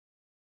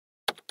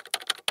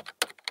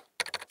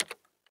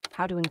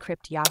How to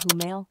encrypt Yahoo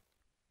Mail?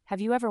 Have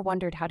you ever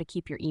wondered how to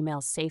keep your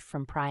emails safe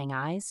from prying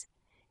eyes?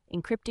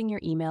 Encrypting your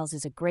emails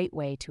is a great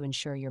way to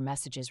ensure your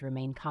messages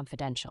remain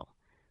confidential.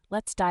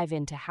 Let's dive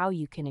into how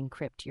you can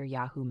encrypt your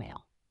Yahoo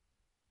Mail.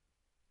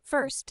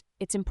 First,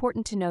 it's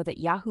important to know that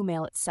Yahoo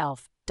Mail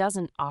itself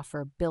doesn't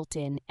offer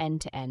built-in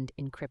end-to-end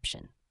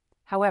encryption.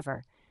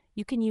 However,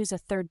 you can use a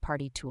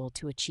third-party tool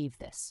to achieve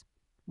this.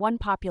 One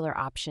popular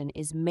option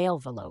is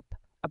Mailvelope,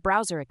 a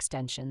browser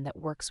extension that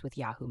works with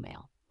Yahoo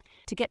Mail.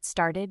 To get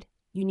started,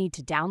 you need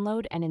to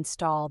download and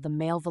install the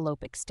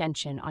Mailvelope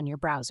extension on your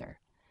browser,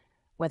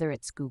 whether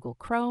it's Google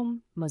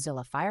Chrome,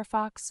 Mozilla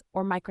Firefox,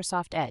 or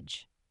Microsoft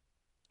Edge.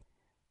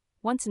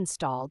 Once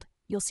installed,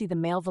 you'll see the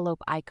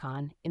Mailvelope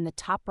icon in the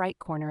top right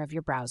corner of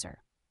your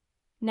browser.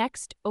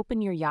 Next,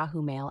 open your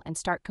Yahoo Mail and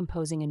start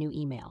composing a new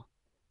email.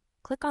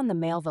 Click on the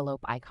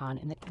Mailvelope icon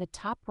in the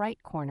top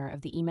right corner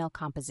of the email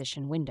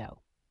composition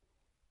window.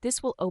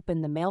 This will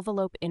open the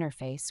Mailvelope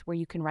interface where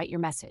you can write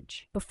your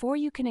message. Before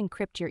you can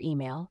encrypt your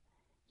email,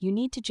 you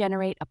need to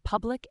generate a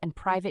public and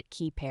private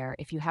key pair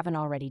if you haven't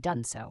already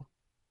done so.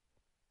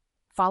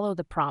 Follow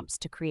the prompts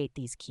to create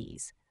these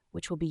keys,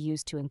 which will be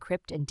used to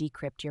encrypt and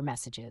decrypt your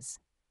messages.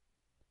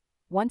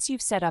 Once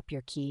you've set up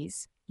your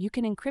keys, you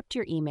can encrypt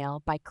your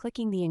email by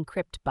clicking the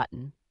Encrypt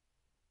button.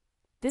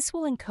 This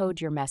will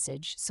encode your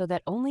message so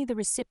that only the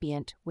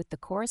recipient with the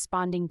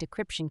corresponding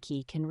decryption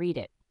key can read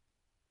it.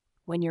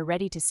 When you're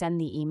ready to send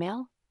the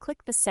email,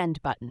 click the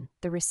Send button.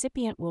 The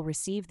recipient will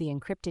receive the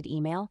encrypted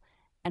email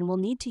and will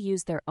need to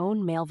use their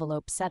own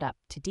Mailvelope setup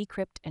to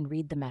decrypt and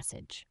read the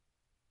message.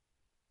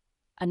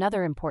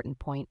 Another important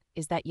point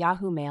is that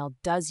Yahoo Mail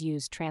does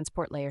use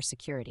Transport Layer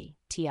Security,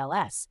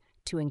 TLS,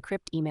 to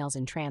encrypt emails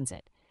in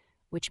transit,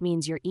 which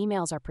means your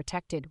emails are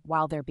protected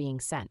while they're being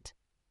sent.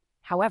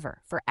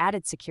 However, for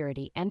added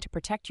security and to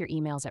protect your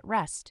emails at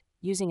rest,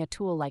 using a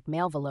tool like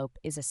Mailvelope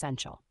is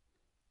essential.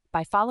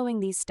 By following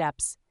these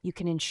steps, you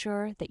can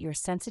ensure that your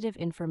sensitive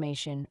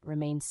information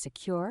remains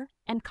secure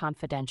and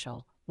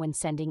confidential when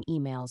sending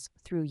emails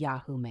through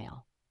Yahoo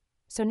Mail.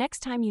 So next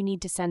time you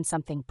need to send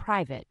something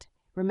private,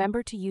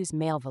 remember to use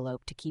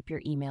Mailvelope to keep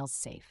your emails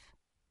safe.